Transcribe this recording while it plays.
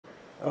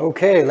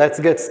Okay, let's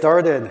get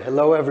started.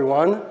 Hello,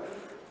 everyone.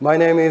 My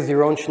name is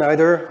Yaron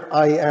Schneider.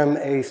 I am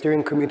a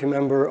steering committee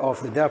member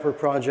of the Dapr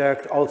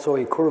project, also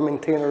a core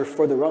maintainer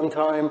for the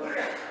runtime.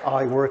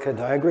 I work at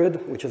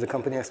Diagrid, which is a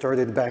company I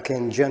started back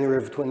in January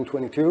of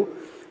 2022.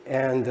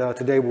 And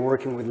today we're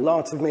working with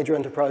lots of major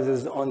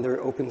enterprises on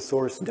their open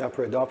source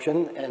Dapr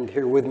adoption. And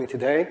here with me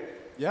today.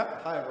 Yeah,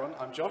 hi everyone,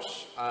 I'm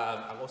Josh.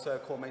 I'm also a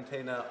core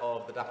maintainer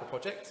of the Dapr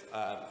project.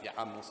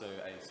 I'm also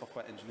a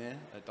software engineer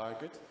at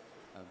Diagrid.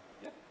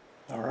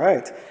 All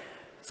right.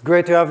 It's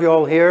great to have you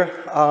all here.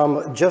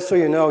 Just so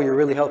you know, you're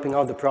really helping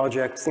out the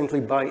project simply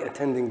by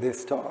attending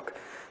this talk,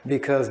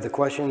 because the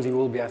questions you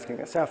will be asking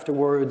us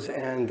afterwards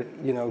and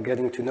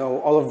getting to know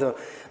all of the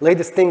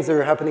latest things that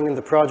are happening in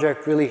the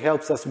project really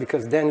helps us,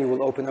 because then you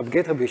will open up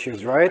GitHub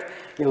issues, right?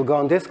 You'll go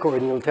on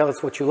Discord and you'll tell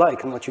us what you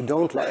like and what you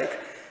don't like.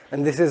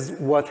 And this is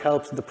what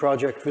helps the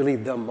project really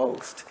the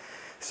most.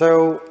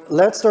 So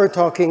let's start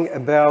talking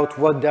about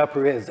what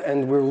Dapr is,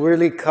 and we'll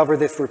really cover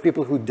this for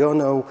people who don't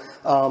know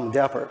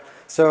Dapr.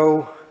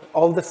 So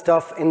all the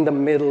stuff in the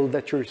middle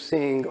that you're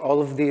seeing,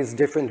 all of these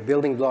different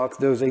building blocks,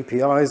 those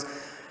APIs,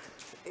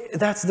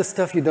 that's the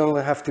stuff you don't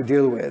have to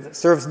deal with.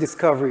 Service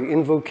discovery,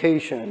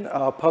 invocation,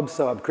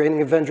 PubSub,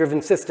 creating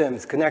event-driven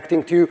systems,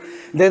 connecting to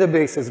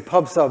databases,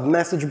 PubSub,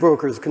 message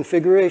brokers,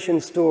 configuration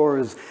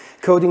stores,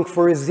 coding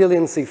for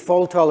resiliency,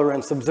 fault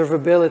tolerance,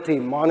 observability,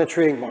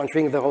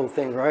 monitoring the whole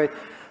thing, right?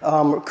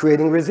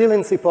 Creating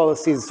resiliency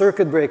policies,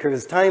 circuit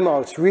breakers,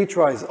 timeouts,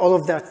 retries, all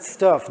of that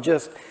stuff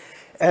just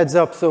adds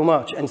up so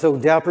much. And so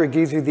Dapr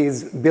gives you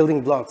these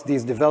building blocks,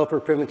 these developer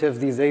primitives,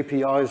 these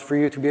APIs for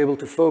you to be able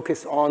to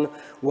focus on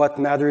what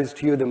matters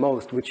to you the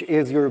most, which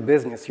is your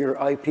business, your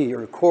IP,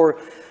 your core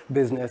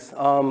business.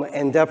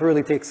 And Dapr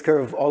really takes care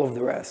of all of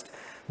the rest.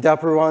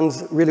 Dapr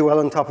runs really well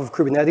on top of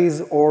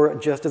Kubernetes, or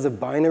just as a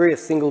binary, a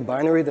single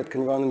binary that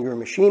can run on your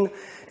machine.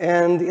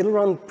 And it'll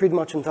run pretty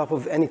much on top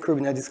of any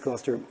Kubernetes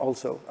cluster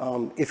also,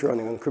 if you're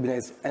running on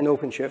Kubernetes and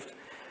OpenShift.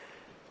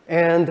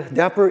 And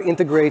Dapr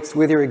integrates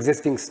with your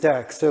existing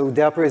stack. So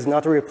Dapr is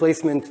not a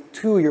replacement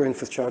to your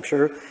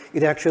infrastructure.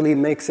 It actually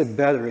makes it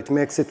better. It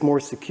makes it more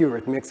secure.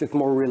 It makes it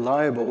more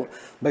reliable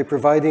by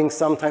providing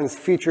sometimes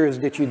features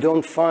that you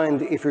don't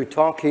find if you're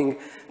talking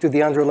to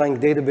the underlying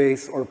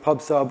database or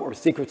PubSub or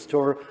secret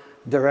store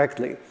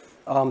directly.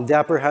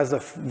 Dapr has a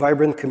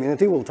vibrant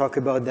community. We'll talk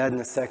about that in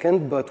a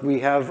second, but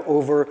we have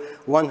over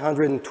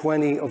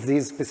 120 of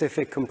these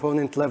specific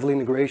component level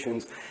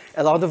integrations.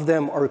 A lot of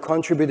them are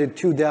contributed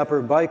to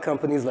Dapr by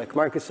companies like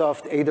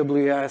Microsoft,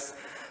 AWS,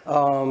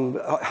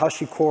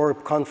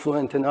 HashiCorp,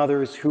 Confluent, and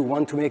others who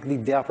want to make the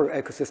Dapr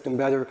ecosystem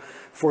better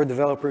for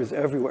developers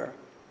everywhere.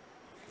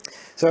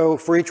 So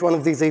for each one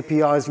of these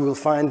APIs, you will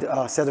find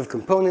a set of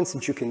components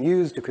that you can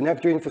use to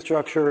connect your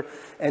infrastructure,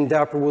 and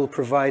Dapr will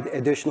provide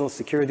additional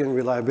security and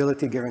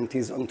reliability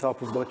guarantees on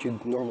top of what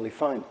you'd normally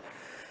find.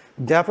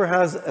 Dapr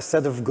has a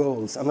set of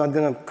goals. I'm not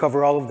going to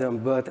cover all of them,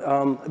 but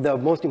the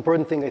most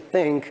important thing, I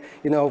think,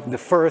 the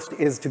first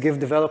is to give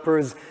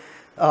developers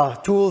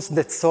tools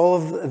that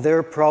solve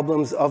their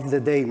problems of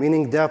the day,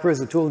 meaning Dapr is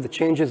a tool that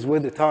changes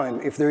with the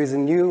time. If there is a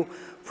new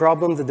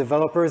problem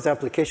the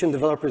application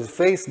developers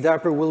face,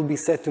 Dapr will be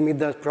set to meet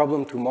that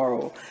problem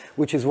tomorrow,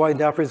 which is why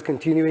Dapr is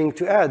continuing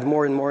to add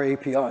more and more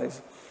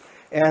APIs.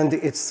 And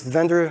it's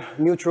vendor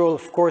neutral,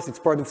 of course. It's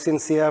part of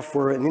CNCF.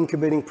 We're an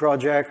incubating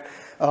project.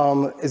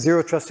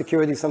 Zero trust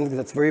security is something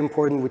that's very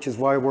important, which is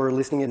why we're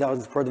listing it out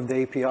as part of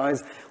the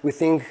APIs. We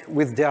think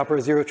with Dapr,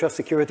 zero trust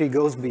security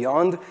goes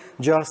beyond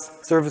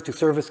just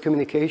service-to-service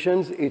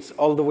communications. It's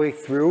all the way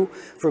through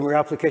from your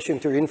application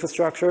to your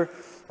infrastructure.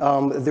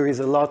 There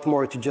is a lot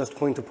more to just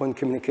point-to-point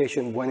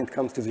communication when it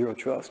comes to zero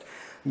trust.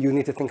 You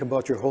need to think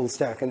about your whole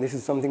stack, and this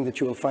is something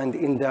that you will find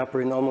in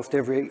Dapr in almost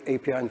every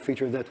API and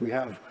feature that we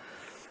have.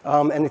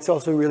 And it's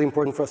also really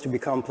important for us to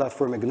become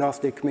platform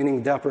agnostic,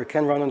 meaning Dapr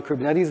can run on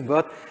Kubernetes,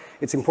 but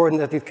it's important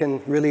that it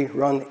can really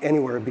run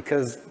anywhere,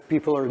 because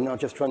people are not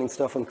just running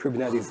stuff on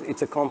Kubernetes.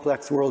 It's a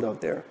complex world out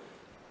there.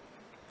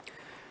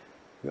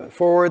 Going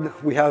forward,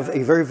 we have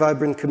a very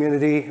vibrant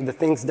community. The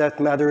things that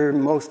matter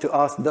most to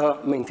us, the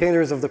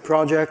maintainers of the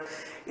project,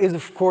 is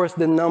of course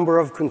the number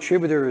of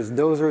contributors.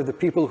 Those are the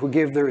people who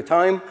give their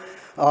time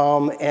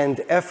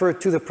and effort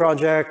to the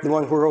project, the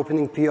one who are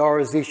opening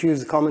PRs,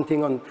 issues,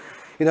 commenting on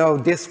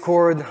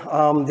Discord.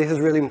 This is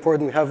really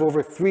important. We have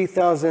over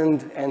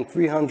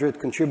 3,300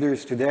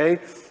 contributors today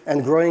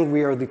and growing.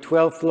 We are the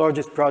 12th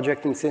largest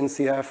project in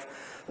CNCF.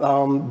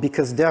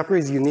 Because Dapr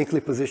is uniquely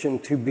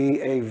positioned to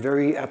be a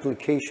very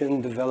application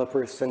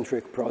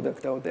developer-centric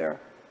product out there.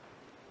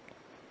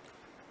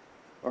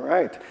 All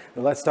right,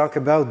 now let's talk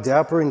about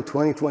Dapr in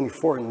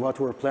 2024 and what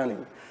we're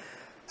planning.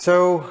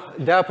 So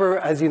Dapr,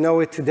 as you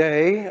know it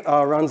today,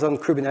 runs on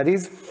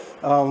Kubernetes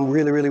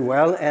really, really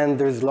well. And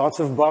there's lots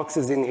of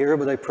boxes in here,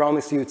 but I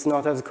promise you it's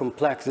not as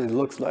complex as it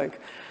looks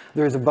like.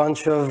 There's a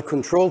bunch of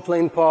control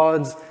plane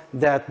pods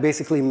that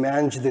basically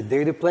manage the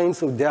data plane.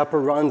 So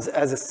Dapr runs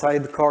as a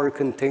sidecar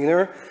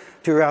container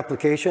to your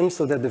application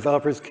so that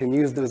developers can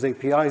use those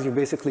APIs. You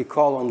basically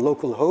call on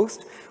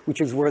localhost,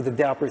 which is where the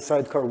Dapr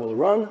sidecar will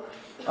run.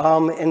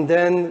 And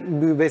then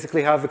we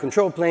basically have a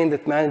control plane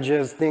that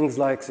manages things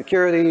like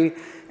security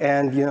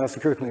and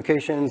secure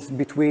communications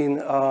between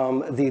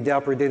the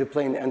Dapr data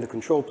plane and the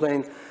control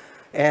plane.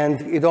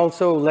 And it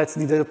also lets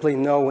the data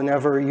plane know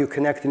whenever you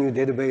connect a new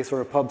database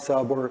or a pub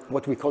sub or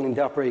what we call in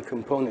Dapr a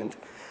component.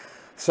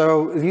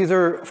 So these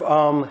are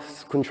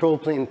control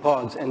plane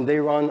pods, and they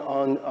run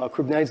on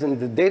Kubernetes, and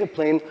the data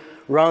plane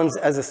runs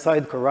as a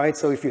sidecar, right?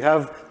 So if you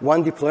have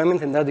one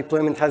deployment and that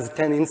deployment has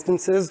 10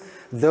 instances,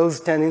 those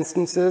 10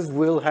 instances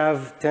will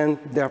have 10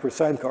 Dapr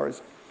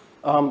sidecars.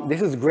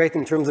 This is great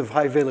in terms of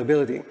high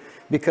availability,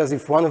 because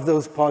if one of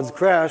those pods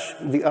crash,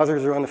 the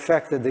others are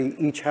unaffected. They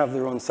each have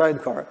their own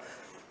sidecar.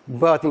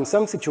 But in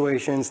some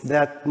situations,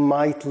 that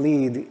might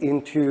lead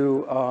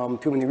into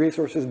too many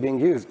resources being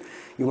used.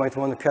 You might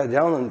want to cut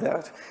down on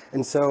that.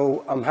 And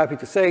so I'm happy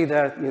to say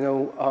that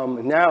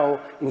now,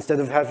 instead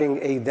of having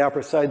a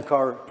Dapr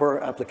sidecar per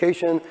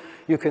application,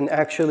 you can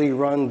actually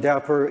run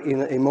Dapr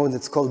in a mode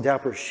that's called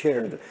Dapr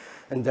shared.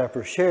 And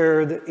Dapr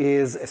shared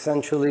is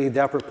essentially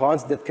Dapr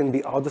pods that can be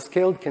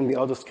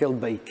autoscaled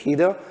by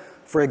KIDA.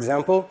 For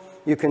example,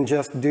 you can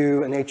just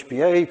do an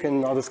HPA, you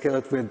can autoscale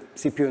it with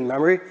CPU and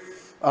memory.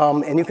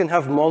 And you can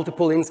have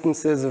multiple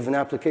instances of an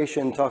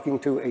application talking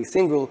to a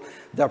single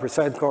Dapr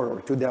sidecar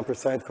or two Dapr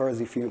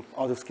sidecars if you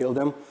autoscale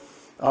them.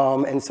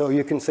 And so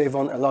you can save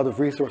on a lot of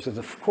resources.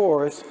 Of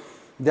course,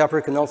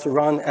 Dapr can also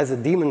run as a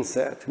daemon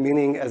set,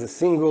 meaning as a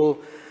single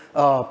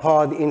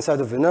pod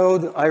inside of a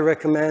node. I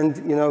recommend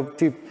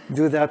to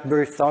do that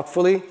very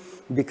thoughtfully,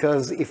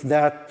 because if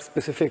that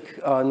specific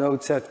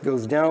node set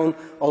goes down,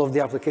 all of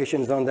the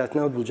applications on that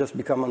node will just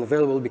become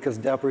unavailable because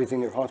Dapr is in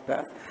your hot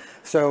path.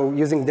 So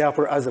using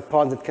Dapr as a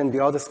pod that can be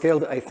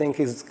autoscaled, I think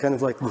is kind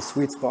of like the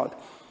sweet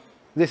spot.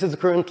 This is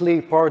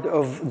currently part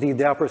of the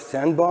Dapr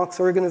sandbox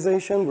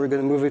organization. We're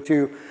going to move it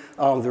to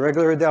the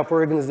regular Dapr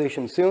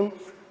organization soon.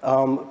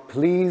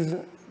 Please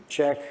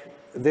check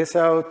this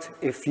out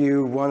if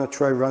you want to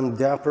try run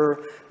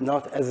Dapr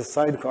not as a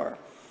sidecar.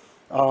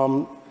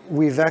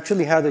 We've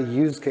actually had a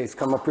use case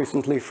come up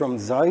recently from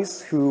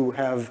Zeiss, who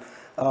have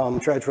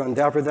tried to run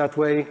Dapr that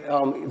way.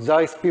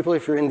 Zeiss people,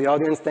 if you're in the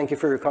audience, thank you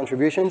for your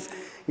contributions.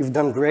 You've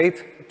done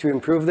great to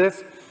improve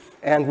this,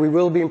 and we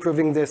will be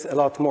improving this a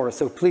lot more.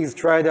 So please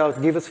try it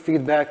out, give us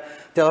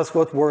feedback, tell us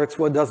what works,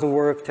 what doesn't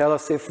work, tell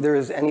us if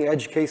there's any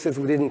edge cases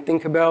we didn't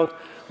think about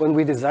when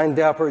we designed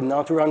Dapr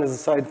not to run as a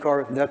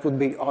sidecar. That would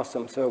be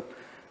awesome, so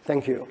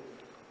thank you.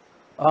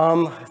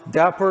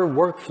 Dapr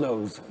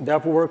workflows.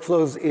 Dapr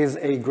workflows is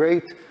a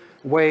great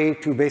way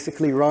to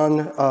basically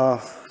run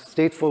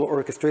stateful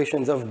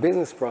orchestrations of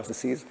business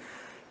processes.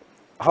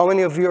 How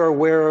many of you are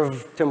aware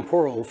of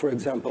temporal, for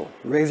example?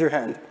 Raise your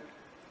hand.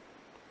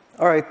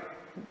 All right,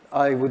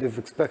 I would have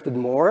expected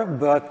more,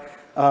 but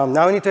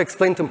now I need to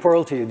explain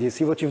temporal to you. Do you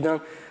see what you've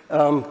done?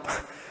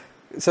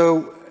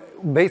 So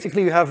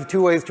basically, you have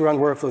two ways to run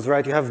workflows,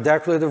 right? You have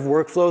declarative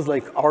workflows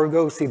like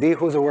Argo CD.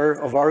 Who's aware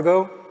of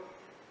Argo?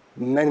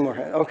 Many more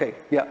hands. Okay,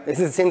 yeah, this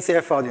is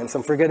CNCF audience.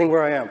 I'm forgetting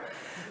where I am.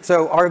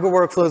 So Argo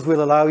workflows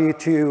will allow you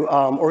to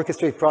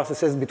orchestrate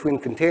processes between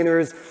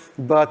containers,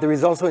 but there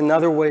is also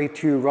another way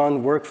to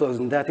run workflows,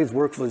 and that is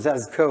workflows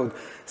as code.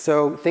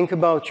 So think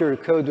about your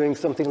code doing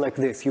something like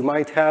this. You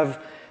might have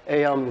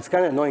a, it's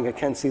kind of annoying, I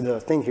can't see the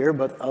thing here,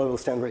 but I will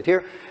stand right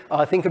here.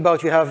 Think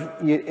about you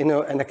have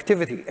an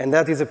activity, and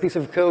that is a piece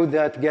of code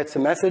that gets a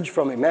message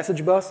from a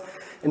message bus,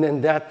 and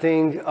then that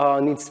thing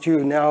needs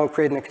to now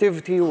create an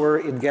activity where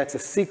it gets a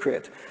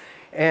secret.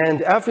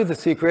 And after the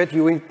secret,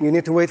 you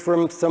need to wait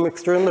for some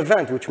external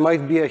event, which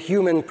might be a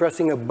human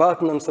pressing a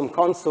button on some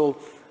console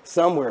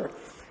somewhere.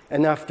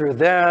 And after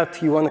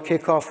that, you want to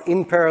kick off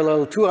in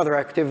parallel two other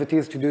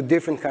activities to do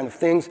different kind of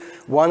things.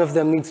 One of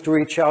them needs to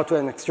reach out to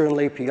an external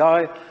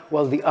API,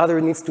 while the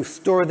other needs to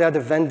store that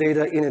event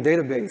data in a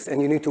database.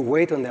 And you need to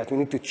wait on that. You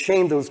need to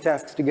chain those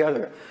tasks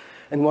together.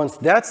 And once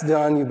that's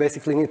done, you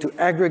basically need to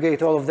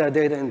aggregate all of that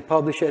data and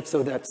publish it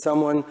so that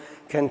someone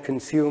can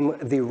consume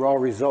the raw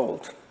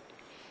result.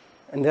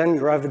 And then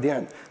you arrive at the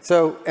end.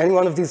 So any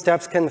one of these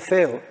steps can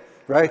fail,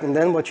 right? And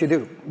then what you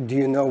do? Do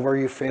you know where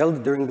you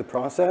failed during the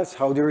process?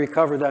 How do you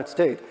recover that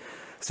state?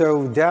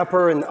 So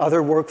Dapr and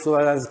other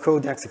workflow as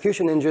code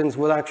execution engines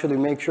will actually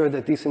make sure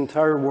that this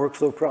entire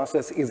workflow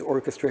process is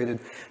orchestrated,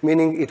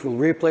 meaning it will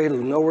replay, it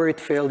will know where it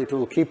failed, it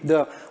will keep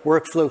the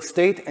workflow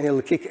state, and it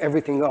will kick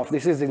everything off.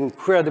 This is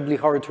incredibly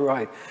hard to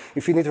write.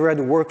 If you need to write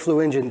a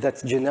workflow engine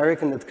that's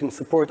generic and that can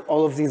support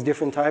all of these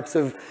different types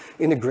of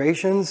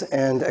integrations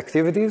and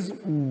activities,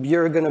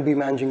 you're going to be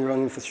managing your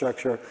own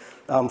infrastructure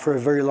for a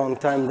very long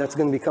time. That's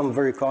going to become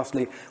very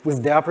costly.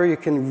 With Dapr, you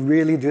can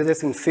really do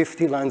this in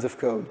 50 lines of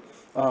code.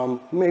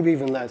 Maybe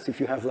even less if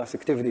you have less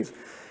activities.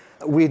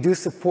 We do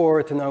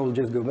support, and I will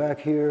just go back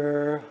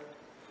here.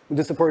 We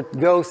do support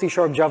Go, C#,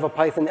 Java,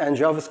 Python, and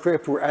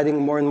JavaScript. We're adding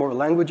more and more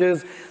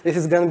languages. This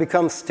is going to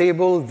become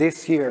stable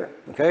this year,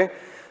 okay?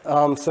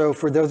 So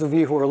for those of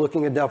you who are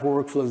looking at Dapr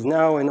workflows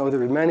now, I know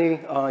there are many,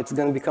 it's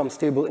going to become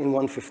stable in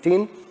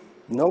 1.15.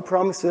 No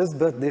promises,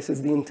 but this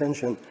is the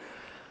intention.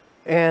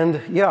 And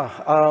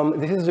yeah,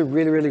 this is a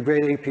really, really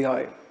great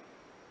API.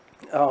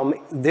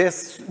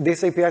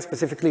 This API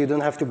specifically, you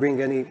don't have to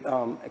bring any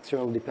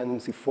external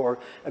dependency for,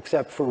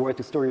 except for where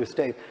to store your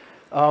state.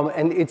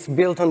 And it's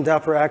built on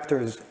Dapr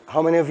actors.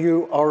 How many of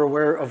you are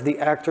aware of the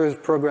actors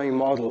programming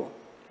model?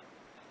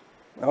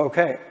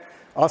 Okay,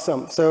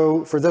 awesome.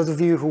 So for those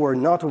of you who are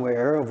not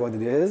aware of what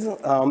it is,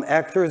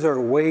 actors are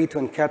a way to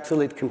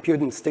encapsulate compute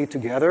and state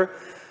together.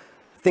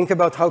 Think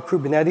about how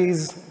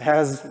Kubernetes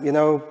has,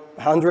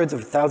 hundreds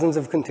of thousands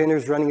of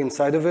containers running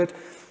inside of it.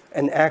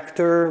 An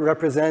actor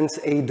represents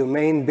a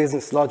domain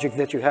business logic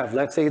that you have.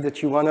 Let's say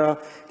that you want to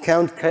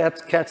count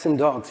cats and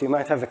dogs. You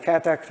might have a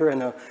cat actor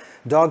and a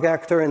dog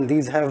actor, and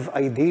these have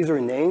IDs or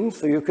names.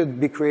 So you could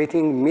be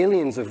creating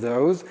millions of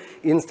those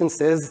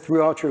instances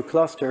throughout your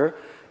cluster,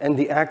 and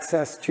the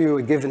access to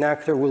a given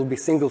actor will be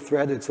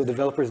single-threaded, so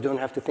developers don't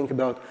have to think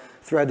about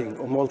threading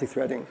or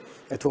multi-threading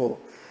at all.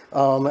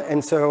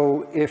 And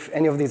so if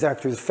any of these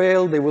actors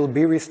fail, they will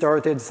be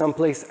restarted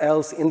someplace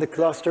else in the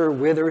cluster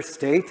with their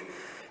state.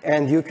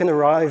 And you can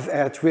arrive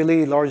at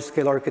really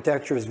large-scale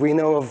architectures. We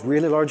know of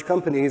really large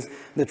companies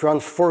that run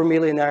 4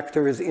 million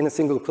actors in a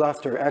single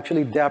cluster.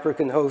 Actually, Dapr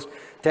can host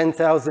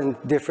 10,000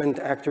 different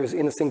actors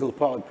in a single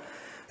pod.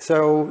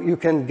 So you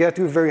can get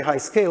to a very high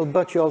scale,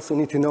 but you also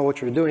need to know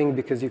what you're doing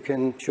because you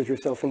can shoot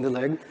yourself in the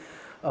leg.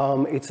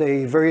 It's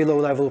a very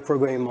low-level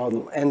programming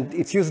model, and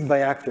it's used by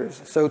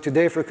actors. So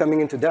today, if you're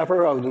coming into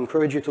Dapr, I would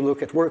encourage you to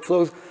look at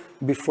workflows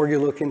before you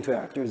look into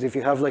actors. If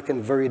you have like a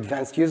very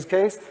advanced use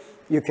case,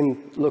 you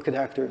can look at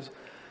actors.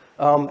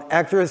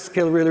 Actors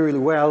scale really, really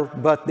well,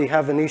 but they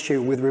have an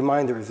issue with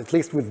reminders. At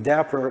least with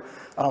Dapr,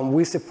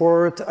 we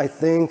support, I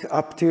think,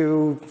 up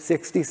to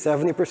 60,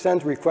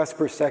 70% requests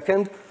per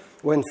second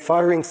when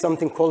firing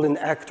something called an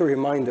actor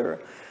reminder.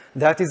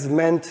 That is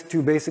meant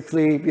to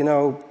basically,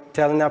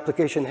 tell an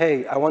application,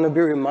 hey, I want to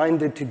be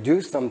reminded to do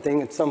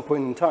something at some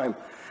point in time.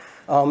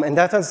 And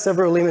that has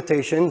several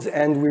limitations,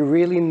 and we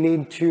really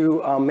need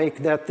to make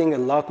that thing a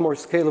lot more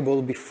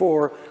scalable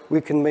before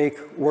we can make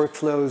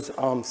workflows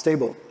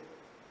stable.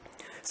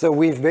 So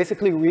we've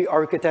basically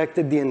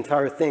re-architected the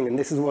entire thing, and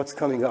this is what's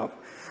coming up.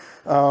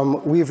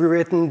 We've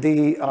rewritten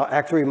the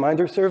actor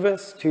reminder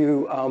service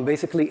to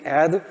basically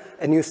add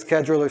a new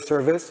scheduler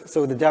service.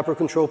 So the Dapr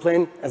control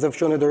plane, as I've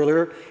shown it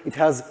earlier, it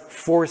has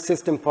 4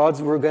 system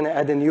pods. We're going to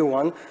add a new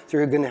one. So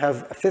you're going to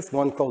have a 5th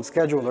one called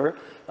scheduler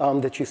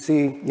that you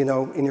see,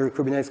 in your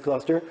Kubernetes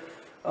cluster.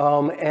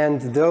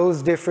 And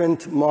those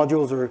different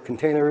modules or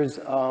containers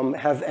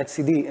have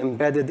etcd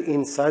embedded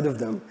inside of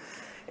them.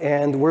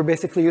 And we're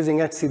basically using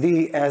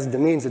etcd as the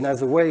means and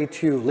as a way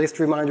to list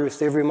reminders,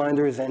 save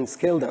reminders, and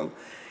scale them.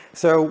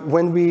 So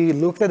when we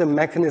looked at a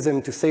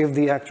mechanism to save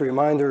the actor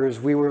reminders,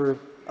 we were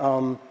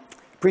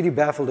pretty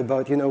baffled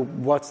about,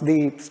 what's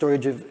the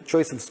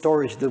choice of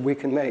storage that we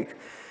can make.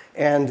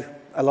 And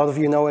a lot of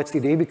you know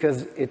etcd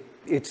because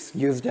it's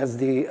used as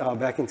the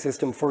backing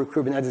system for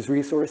Kubernetes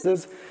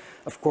resources,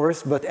 of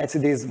course, but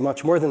etcd is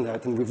much more than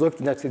that. And we've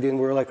looked at etcd and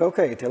we're like,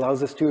 okay, it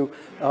allows us to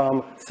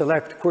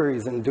select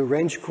queries and do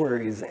range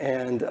queries,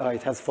 and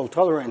it has fault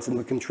tolerance, and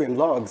we can trim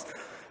logs.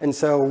 And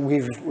so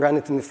we've ran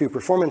it in a few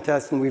performance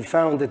tests, and we've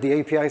found that the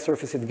API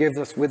surface it gives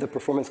us with the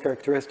performance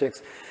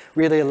characteristics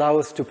really allow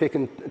us to pick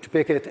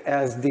it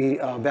as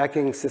the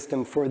backing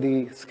system for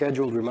the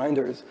scheduled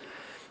reminders.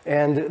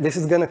 And this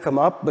is going to come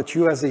up, but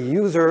you as a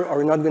user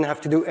are not going to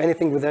have to do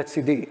anything with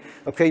etcd.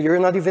 Okay, you're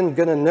not even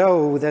going to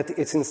know that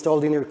it's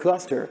installed in your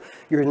cluster.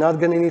 You're not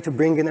going to need to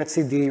bring in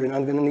etcd. You're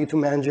not going to need to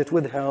manage it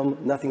with Helm,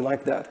 nothing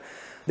like that.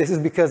 This is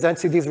because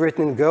etcd is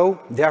written in Go,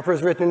 Dapr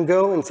is written in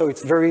Go, and so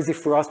it's very easy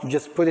for us to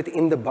just put it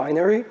in the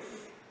binary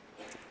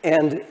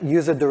and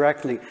use it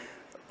directly.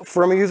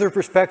 From a user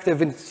perspective,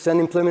 it's an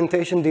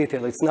implementation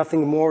detail. It's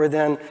nothing more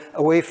than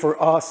a way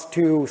for us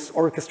to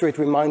orchestrate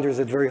reminders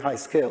at very high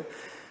scale,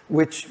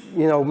 which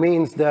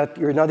means that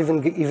you're not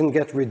even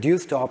get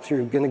reduced ops,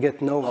 you're going to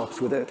get no ops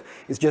with it.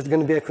 It's just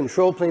going to be a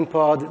control plane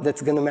pod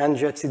that's going to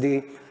manage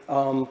etcd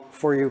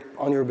for you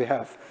on your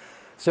behalf.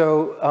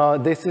 So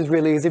this is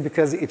really easy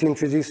because it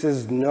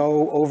introduces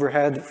no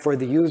overhead for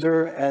the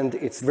user, and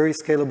it's very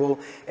scalable,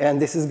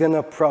 and this is going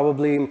to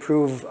probably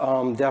improve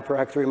Dapr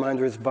actor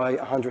reminders by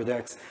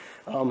 100x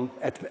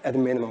at a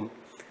minimum.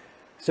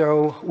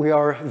 So we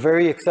are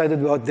very excited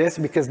about this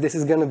because this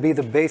is going to be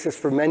the basis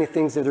for many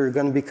things that are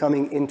going to be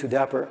coming into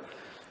Dapr.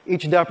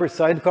 Each Dapr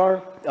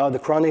sidecar, the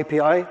cron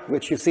API,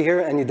 which you see here,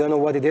 and you don't know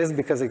what it is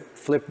because I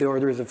flipped the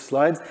orders of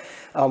slides.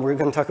 We're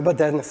going to talk about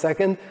that in a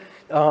second.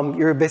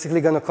 You're basically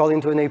going to call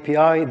into an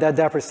API. That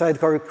Dapr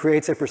sidecar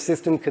creates a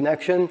persistent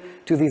connection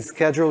to these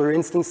scheduler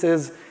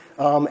instances,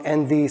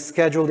 and the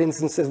scheduled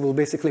instances will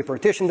basically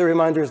partition the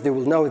reminders. They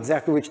will know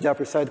exactly which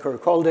Dapr sidecar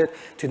called it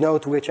to know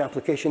to which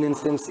application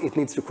instance it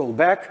needs to call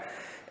back.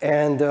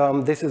 And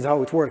this is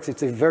how it works.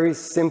 It's a very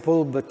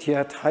simple but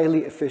yet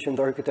highly efficient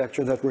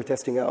architecture that we're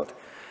testing out.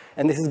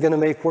 And this is going to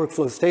make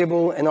workflow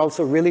stable and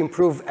also really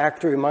improve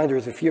actor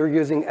reminders. If you're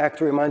using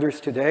actor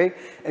reminders today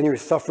and you're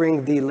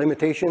suffering the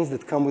limitations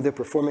that come with the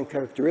performance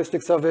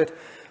characteristics of it,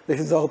 this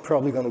is all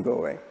probably going to go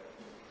away.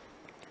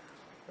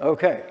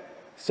 Okay,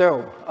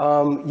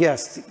 so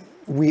yes,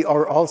 We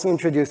are also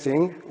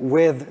introducing,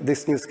 with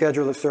this new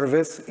scheduler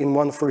service in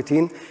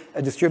 1.14,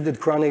 a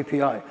distributed cron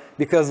API.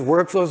 Because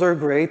workflows are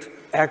great,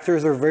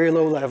 actors are very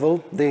low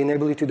level, they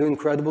enable you to do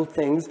incredible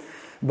things,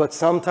 but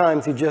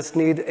sometimes you just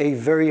need a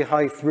very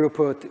high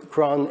throughput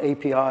cron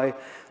API.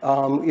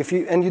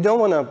 And you don't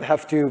want to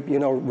have to,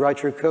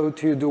 write your code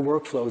to do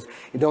workflows.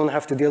 You don't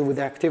have to deal with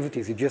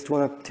activities. You just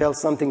want to tell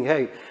something,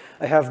 hey,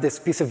 I have this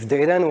piece of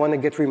data and I want to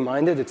get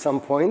reminded at some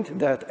point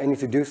that I need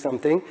to do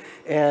something.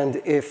 And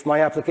if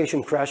my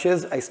application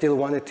crashes, I still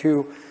want it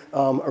to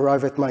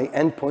arrive at my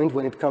endpoint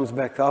when it comes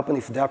back up. And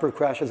if Dapr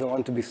crashes, I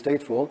want to be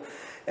stateful.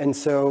 And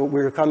so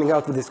we're coming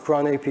out with this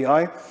cron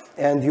API,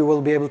 and you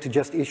will be able to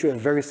just issue a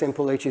very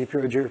simple HTTP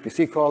or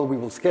gRPC call. We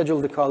will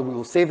schedule the call. We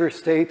will save your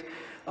state.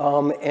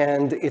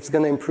 And it's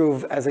going to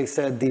improve, as I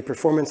said, the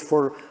performance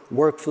for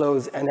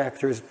workflows and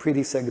actors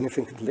pretty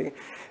significantly.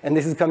 And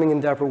this is coming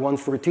in Dapr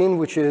 1.14,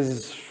 which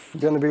is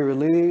going to be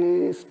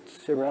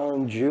released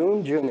around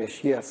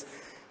June-ish, yes.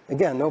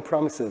 Again, no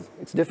promises.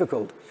 It's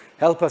difficult.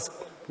 Help us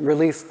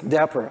release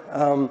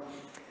Dapr.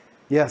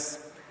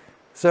 Yes.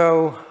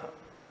 So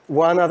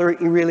one other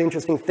really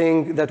interesting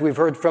thing that we've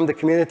heard from the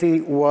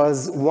community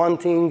was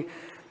wanting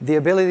the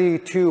ability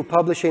to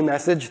publish a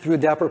message through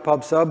Dapr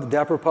PubSub.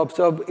 Dapr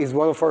PubSub is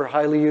one of our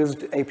highly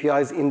used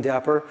APIs in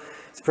Dapr.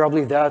 It's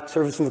probably that,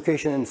 service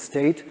invocation and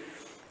state.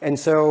 And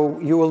so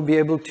you will be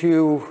able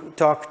to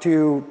talk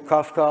to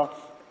Kafka,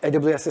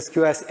 AWS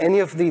SQS, any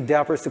of the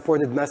Dapr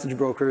supported message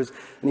brokers,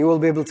 and you will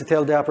be able to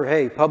tell Dapr,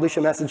 hey, publish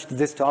a message to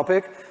this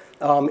topic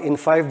in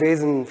 5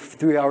 days and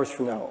 3 hours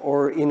from now,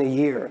 or in a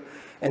year.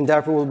 And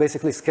Dapr will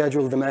basically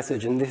schedule the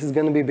message. And this is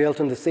going to be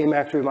built on the same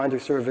act reminder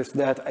service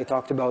that I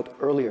talked about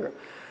earlier.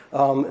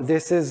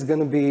 This is going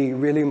to be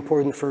really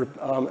important for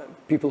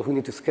people who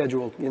need to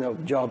schedule,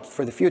 jobs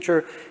for the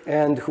future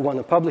and who want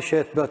to publish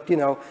it, but,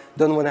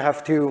 don't want to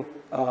have to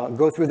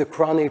go through the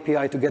cron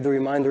API to get the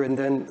reminder and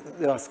then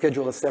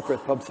schedule a separate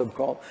PubSub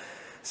call.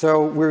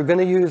 So we're going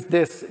to use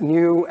this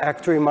new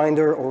act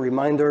reminder or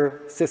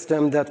reminder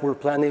system that we're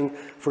planning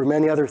for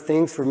many other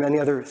things, for many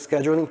other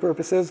scheduling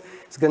purposes.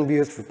 It's going to be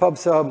used for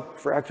PubSub,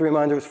 for act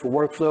reminders, for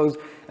workflows.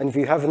 And if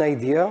you have an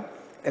idea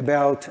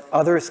about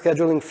other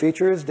scheduling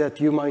features that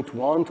you might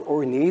want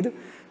or need,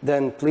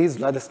 then please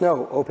let us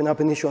know. Open up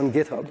an issue on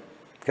GitHub,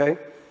 okay?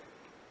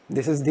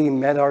 This is the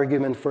meta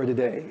argument for the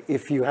day.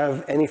 If you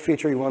have any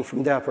feature you want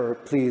from Dapr,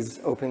 please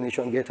open an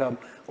issue on GitHub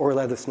or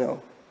let us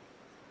know.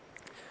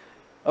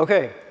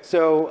 Okay,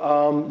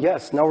 so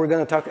yes, now we're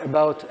going to talk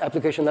about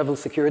application level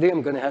security.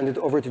 I'm going to hand it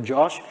over to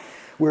Josh.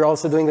 We're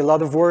also doing a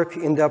lot of work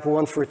in Dapr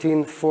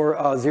 1.14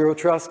 for Zero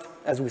Trust.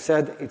 As we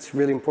said, it's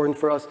really important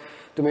for us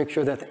to make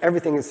sure that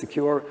everything is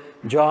secure.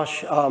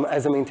 Josh,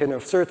 as a maintainer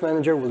of Cert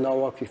Manager, will now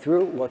walk you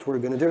through what we're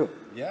going to do.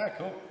 Yeah,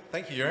 cool.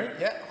 Thank you, Yaron.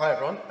 Yeah, hi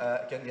everyone.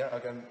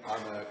 Again,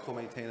 I'm a core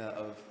maintainer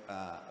of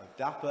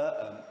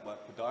Dapr,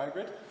 work for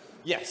Diagrid.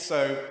 Yes,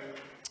 so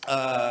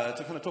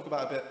to kind of talk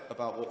about a bit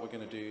about what we're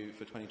going to do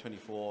for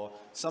 2024,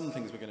 some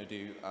things we're going to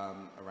do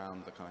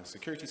around the kind of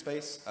security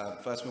space.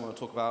 First, we want to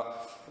talk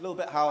about a little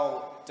bit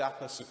how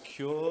Dapr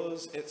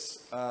secures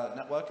its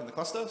network in the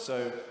cluster.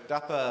 So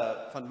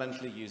Dapr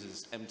fundamentally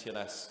uses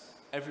MTLS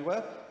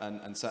everywhere,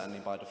 and certainly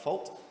by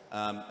default.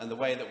 And the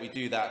way that we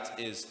do that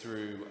is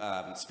through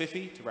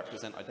Spiffy to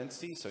represent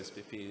identity. So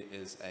Spiffy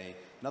is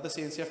another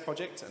CNCF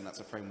project, and that's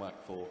a framework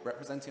for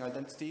representing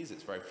identities.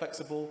 It's very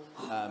flexible,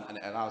 and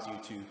it allows you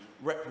to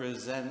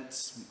represent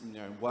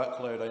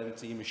workload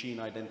identity, machine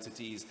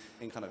identities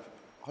in kind of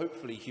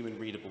hopefully human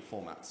readable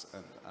formats.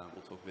 And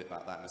we'll talk a bit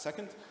about that in a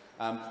second.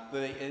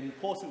 The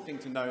important thing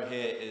to know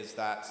here is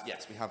that,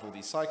 yes, we have all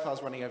these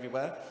sidecars running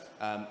everywhere.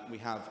 We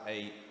have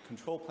a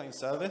control plane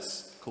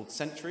service called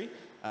Sentry,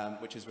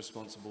 which is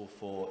responsible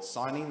for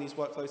signing these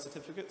workload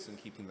certificates and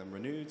keeping them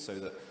renewed so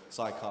that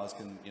sidecars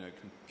can,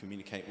 can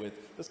communicate with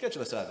the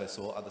scheduler service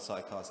or other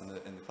sidecars in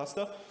the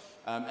cluster.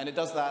 And it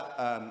does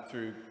that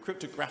through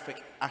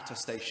cryptographic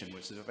attestation,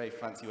 which is a very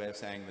fancy way of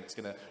saying that it's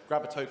going to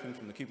grab a token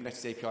from the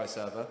Kubernetes API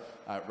server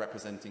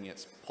representing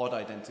its pod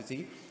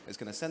identity. It's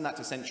going to send that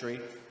to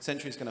Sentry.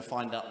 Sentry is going to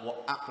find out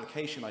what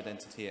application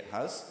identity it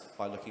has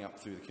by looking up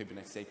through the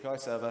Kubernetes API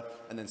server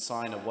and then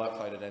sign a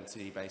workload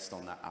identity based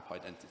on that app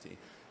identity.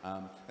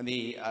 And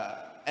the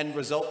end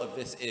result of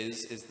this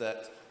is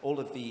that all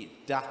of the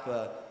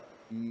Dapr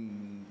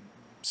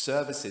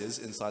services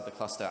inside the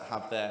cluster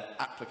have their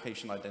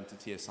application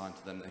identity assigned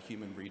to them, a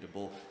human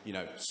readable,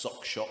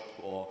 sock shop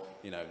or,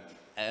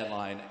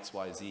 airline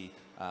XYZ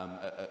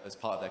as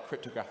part of their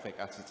cryptographic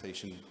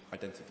attestation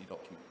identity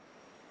document.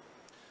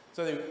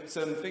 So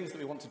some things that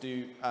we want to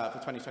do for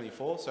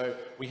 2024. So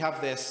we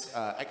have this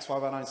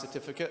X509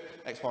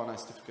 certificate. X509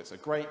 certificates are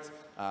great.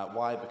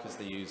 Why? Because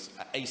they use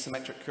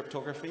asymmetric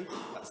cryptography.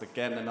 That's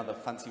again another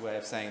fancy way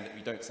of saying that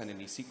we don't send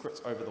any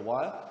secrets over the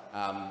wire.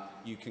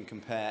 You can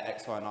compare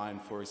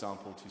X509, for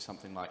example, to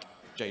something like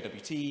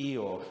JWT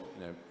or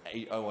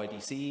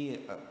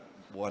OIDC,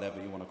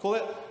 whatever you want to call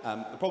it.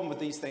 The problem with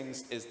these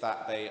things is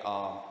that they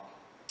are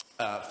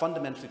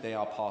fundamentally they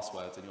are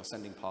passwords, and you're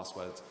sending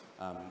passwords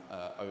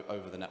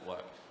over the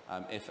network.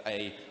 If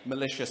a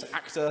malicious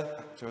actor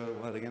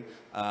word again,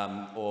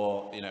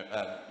 or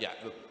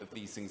if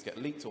these things get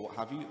leaked or what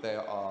have you, they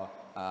are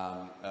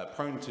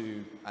prone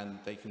to, and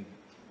they can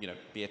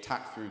be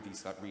attacked through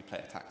these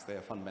replay attacks. They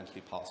are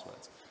fundamentally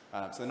passwords.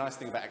 So the nice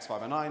thing about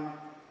X509,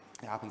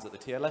 it happens at the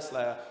TLS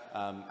layer,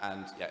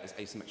 and yeah, it's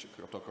asymmetric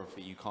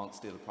cryptography. You can't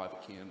steal a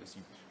private key unless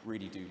you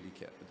really do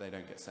leak it, but they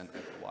don't get sent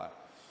over the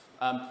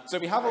wire. So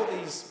we have all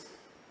these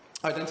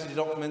identity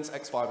documents,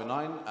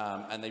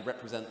 X509, and they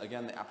represent,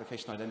 again, the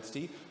application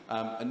identity.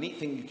 A neat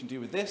thing you can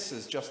do with this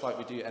is, just like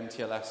we do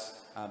MTLS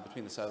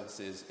between the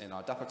services in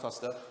our Dapr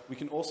cluster, we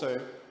can also,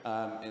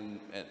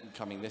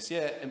 coming this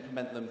year,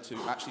 implement them to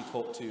actually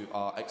talk to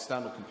our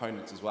external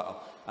components as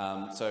well.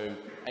 So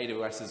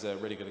AWS is a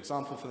really good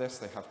example for this.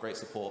 They have great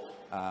support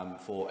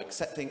for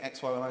accepting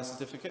X509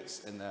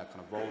 certificates in their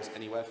kind of roles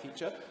anywhere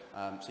feature.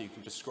 So you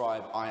can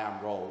describe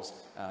IAM roles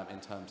in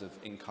terms of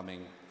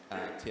incoming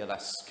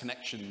TLS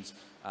connections,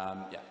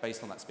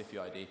 based on that SPIFFE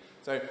ID.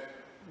 So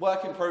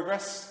work in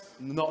progress,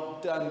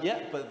 not done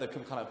yet, but the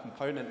kind of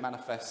component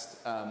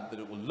manifest that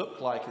it will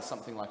look like is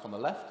something like on the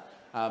left.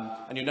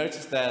 And you'll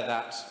notice there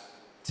that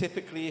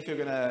typically, if you're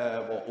going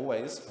to, well,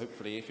 always,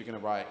 hopefully, if you're going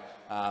to write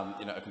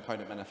a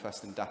component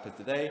manifest in Dapr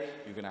today,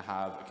 you're going to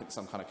have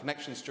some kind of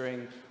connection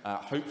string,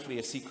 hopefully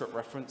a secret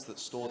reference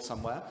that's stored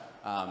somewhere.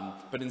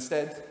 But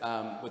instead,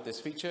 with this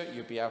feature,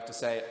 you'll be able to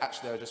say,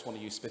 actually, I just want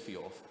to use SPIFFE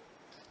auth.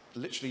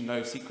 Literally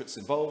no secrets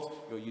involved.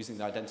 You're using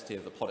the identity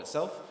of the pod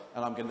itself,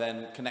 and I'm going to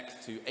then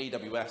connect to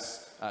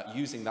AWS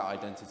using that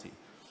identity.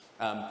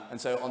 And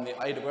so on the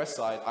AWS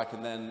side, I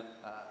can then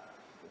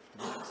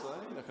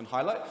I can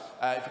highlight.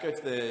 If you go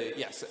to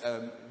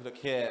the look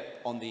here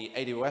on the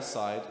AWS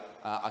side,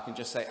 I can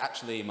just say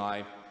actually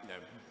my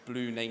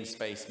blue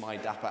namespace, my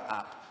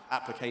Dapr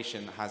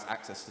application has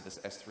access to this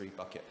S3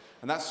 bucket,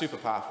 and that's super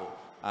powerful.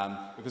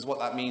 Because what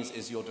that means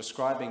is you're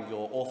describing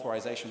your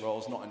authorization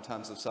roles not in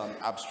terms of some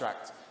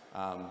abstract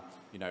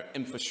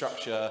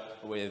infrastructure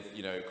with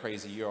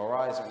crazy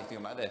URIs or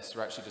anything like this.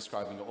 You're actually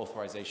describing your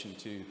authorization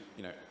to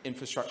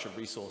infrastructure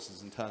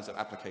resources in terms of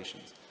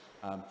applications.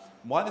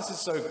 Why this is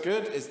so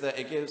good is that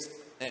it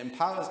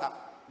empowers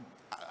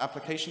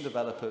application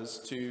developers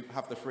to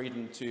have the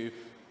freedom to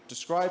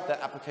describe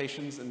their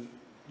applications in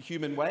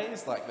human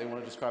ways, like they want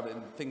to describe it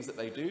in things that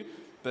they do,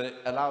 but it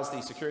allows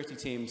the security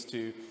teams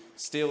to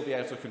still be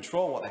able to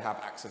control what they have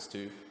access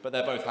to, but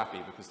they're both happy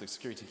because the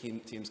security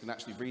teams can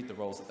actually read the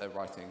roles that they're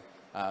writing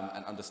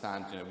and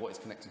understand what is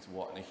connected to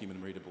what in a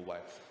human readable way.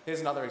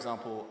 Here's another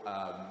example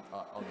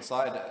on the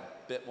side, a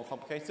bit more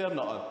complicated. I'm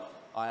not an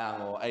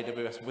IAM or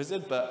AWS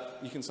wizard, but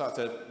you can start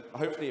to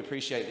hopefully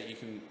appreciate that you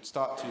can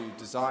start to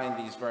design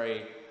these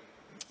very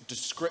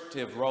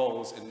descriptive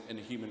roles in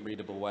a human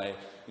readable way,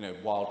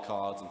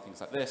 wildcards and things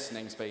like this,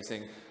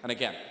 namespacing. And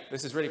again,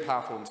 this is really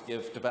powerful to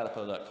give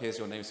developer, look, here's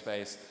your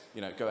namespace,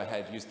 go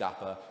ahead, use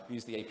Dapr,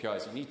 use the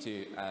APIs you need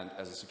to, and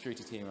as a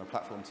security team or a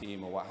platform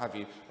team or what have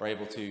you, are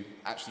able to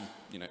actually,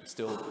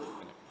 still,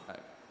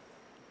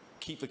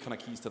 keep the kind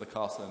of keys to the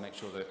castle and make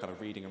sure they're kind of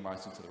reading and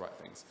writing to the right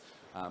things.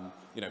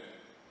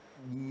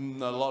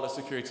 A lot of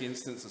security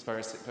incidents,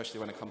 especially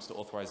when it comes to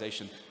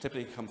authorization,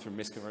 typically come through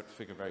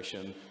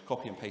misconfiguration,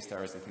 copy and paste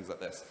errors and things like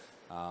this.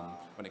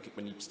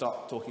 When you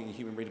start talking in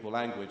human readable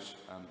language,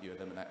 you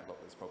eliminate a lot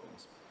of those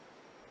problems.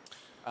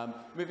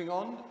 Moving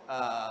on,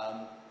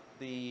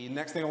 the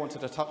next thing I wanted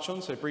to touch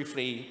on, so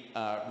briefly,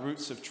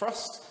 roots of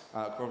trust.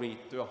 I'll probably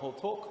do a whole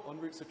talk on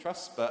roots of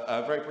trust, but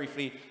very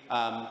briefly,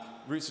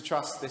 roots of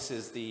trust, this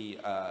is the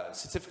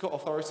certificate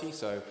authority.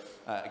 So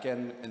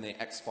again, in the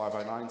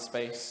X509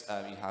 space,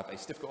 you have a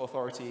certificate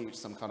authority, which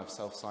is some kind of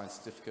self-signed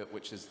certificate,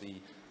 which is the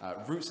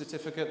root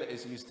certificate that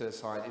is used to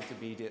sign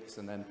intermediates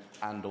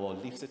and/or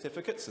leaf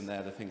certificates, and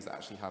they're the things that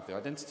actually have the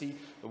identity.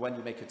 But when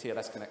you make a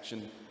TLS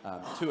connection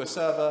to a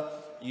server,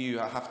 you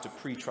have to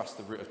pre-trust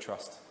the root of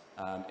trust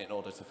in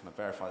order to kind of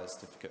verify the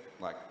certificate.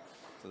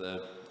 So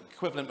the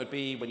equivalent would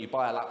be when you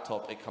buy a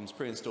laptop, it comes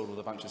pre-installed with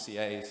a bunch of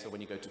CAs. So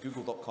when you go to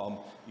google.com,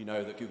 you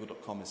know that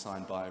google.com is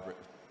signed by a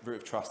root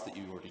of trust that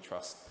you already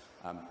trust.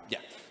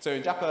 So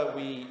in Dapr,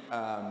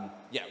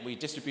 we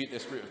distribute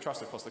this root of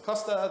trust across the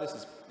cluster. This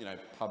is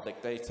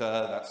public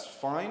data, that's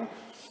fine.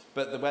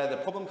 But where the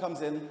problem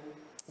comes in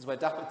is where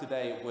Dapr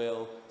today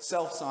will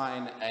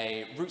self-sign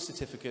a root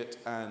certificate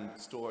and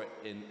store it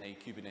in a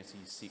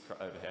Kubernetes secret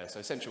over here. So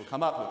essentially, we'll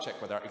come up, we'll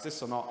check whether it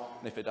exists or not,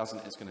 and if it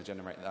doesn't, it's going to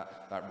generate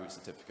that root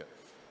certificate.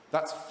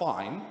 That's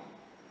fine.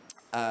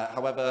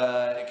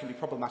 However, it can be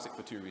problematic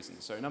for two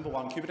reasons. So number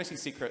one, Kubernetes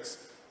secrets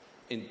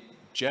in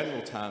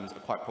general terms are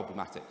quite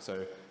problematic.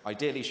 So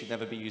ideally, you should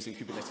never be using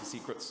Kubernetes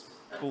secrets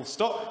full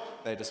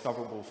stop. They're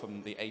discoverable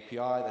from the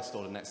API. They're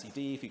stored in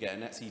etcd. If you get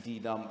a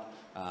etcd dump,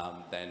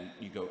 then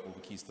you got all the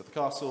keys to the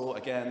castle.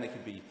 Again, they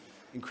could be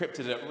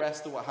encrypted at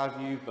rest or what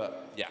have you,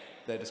 but yeah,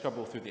 they're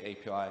discoverable through the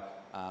API,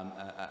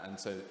 and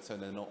so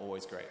they're not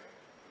always great.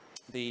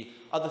 The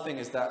other thing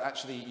is that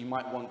actually you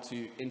might want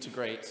to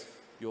integrate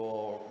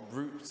your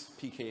root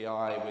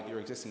PKI with your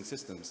existing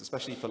systems,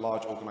 especially for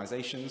large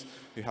organizations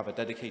who have a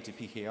dedicated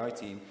PKI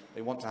team.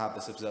 They want to have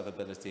this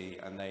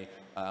observability, and they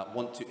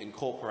want to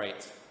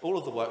incorporate all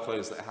of the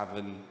workflows that have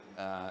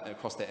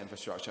across their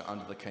infrastructure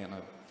under the kind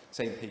of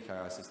same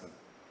PKI system.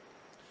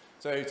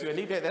 So to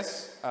alleviate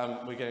this,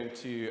 we're going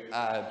to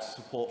add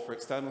support for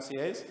external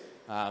CAs.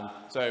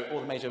 So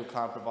all the major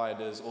cloud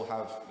providers all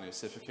have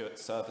certificate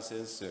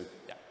services, so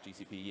yeah,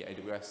 GCP,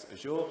 AWS,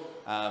 Azure,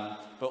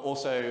 but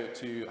also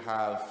to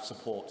have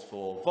support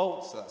for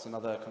Vault, so that's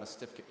another kind of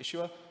certificate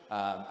issuer,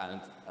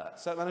 and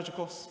Cert Manager, of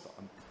course.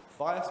 I'm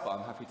biased, but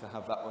I'm happy to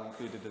have that one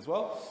included as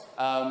well.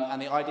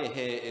 And the idea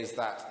here is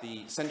that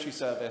the Sentry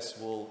service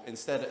will,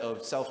 instead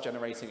of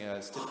self-generating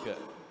a certificate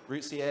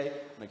root CA,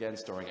 and again,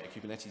 storing a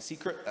Kubernetes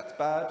secret, that's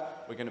bad.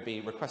 We're going to be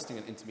requesting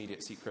an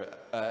intermediate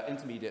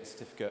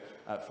certificate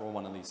for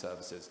one of these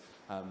services.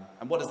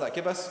 And what does that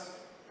give us?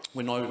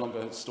 We're no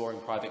longer storing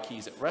private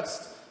keys at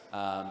rest,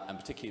 and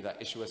particularly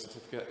that issuing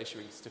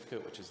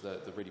certificate, which is the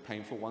really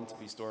painful one to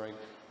be storing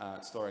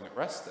at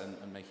rest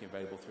and making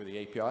available through the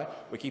API.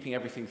 We're keeping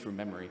everything through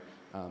memory,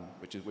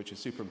 which is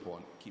super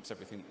important. Keeps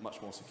everything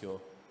much more secure.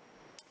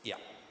 Yeah.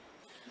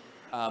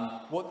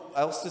 What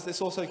else does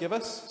this also give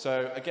us?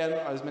 So again,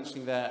 I was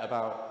mentioning there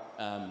about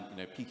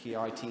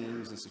PKI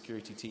teams and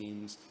security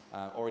teams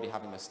already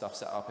having this stuff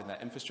set up in their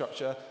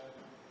infrastructure.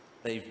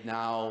 They've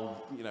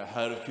now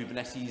heard of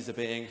Kubernetes are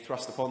being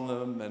thrust upon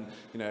them, and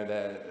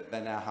they're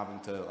now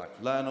having to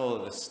learn all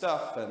of this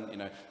stuff,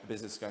 and the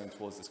business is going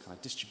towards this kind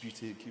of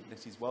distributed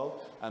Kubernetes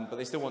world. But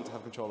they still want to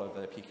have control over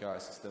their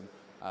PKI system,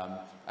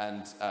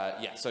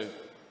 yeah, so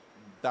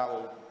that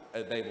will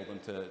enable them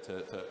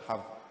to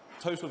have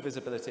total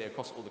visibility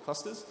across all the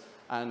clusters,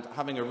 and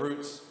having a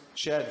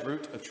shared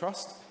root of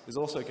trust is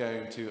also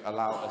going to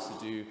allow us to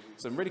do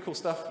some really cool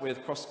stuff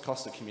with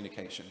cross-cluster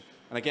communication.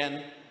 And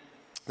again,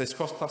 this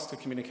cross-cluster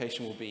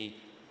communication will be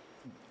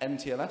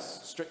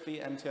MTLS, strictly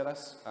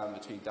MTLS,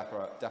 between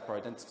Dapr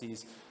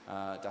identities,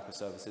 Dapr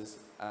services,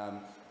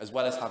 as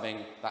well as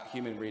having that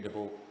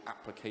human-readable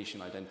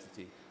application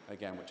identity,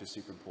 again, which is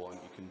super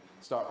important. You can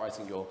start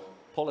writing your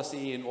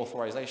policy and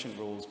authorization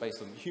rules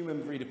based on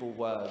human-readable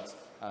words,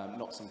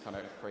 not some kind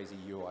of crazy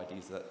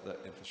UIDs that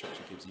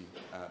infrastructure gives you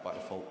by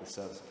default with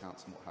service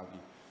accounts and what have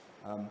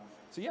you.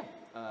 So yeah,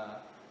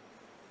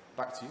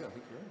 back to you. I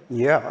think you're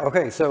ready. Yeah,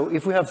 okay, so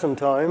if we have some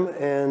time,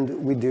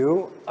 and we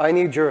do, I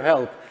need your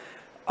help.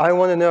 I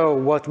want to know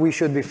what we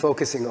should be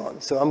focusing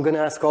on. So I'm going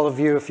to ask all of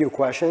you a few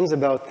questions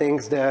about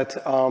things that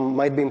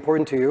might be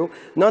important to you.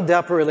 Not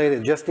Dapr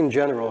related, just in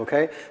general,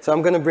 okay? So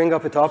I'm going to bring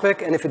up a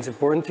topic, and if it's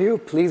important to you,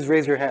 please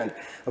raise your hand.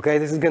 Okay,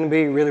 this is going to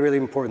be really, really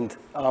important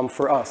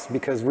for us,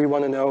 because we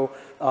want to know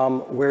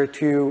where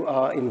to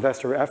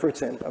invest our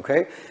efforts in,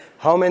 okay?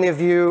 How many of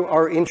you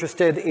are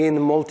interested in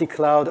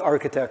multi-cloud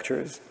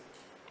architectures?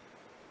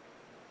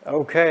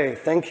 Okay,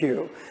 thank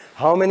you.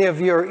 How many of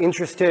you are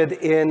interested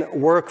in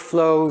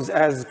workflows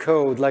as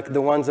code, like the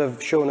ones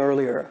I've shown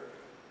earlier?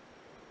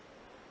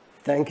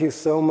 Thank you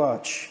so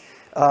much.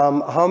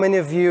 How many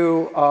of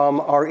you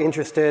are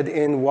interested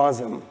in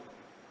WASM?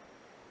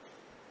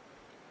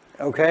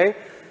 Okay.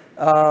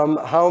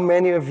 How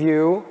many of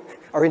you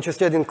are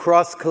interested in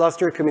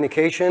cross-cluster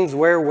communications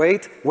where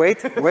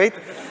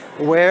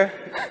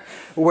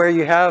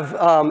you have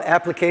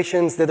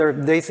applications that are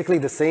basically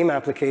the same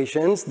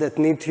applications that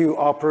need to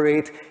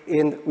operate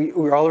in,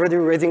 we're already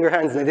raising your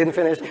hands and I didn't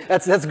finish.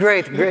 That's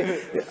great.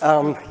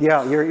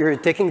 Yeah, you're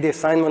taking the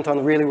assignment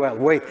on really well.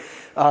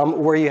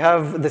 Where you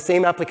have the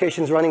same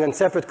applications running on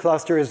separate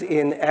clusters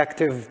in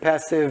active,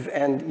 passive,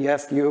 and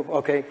yes, you,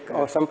 okay,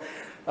 awesome.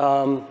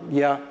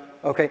 Yeah.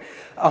 Okay.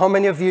 How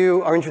many of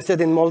you are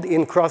interested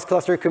in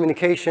cross-cluster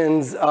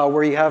communications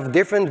where you have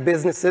different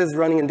businesses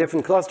running in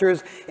different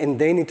clusters and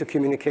they need to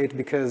communicate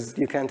because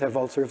you can't have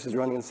all services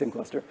running in the same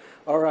cluster?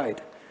 All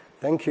right.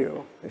 Thank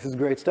you. This is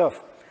great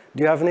stuff.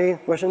 Do you have any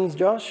questions,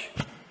 Josh?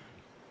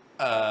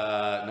 No,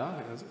 I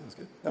think that's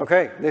good.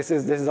 Okay. This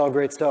is all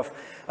great stuff.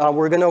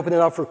 We're going to open it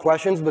up for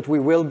questions, but we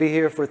will be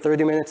here for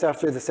 30 minutes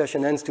after the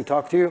session ends to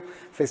talk to you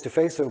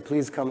face-to-face, so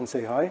please come and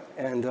say hi.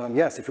 And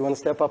yes, if you want to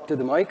step up to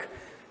the mic,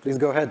 please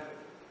go ahead.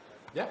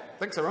 Yeah,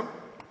 thanks everyone.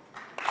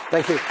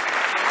 Thank you.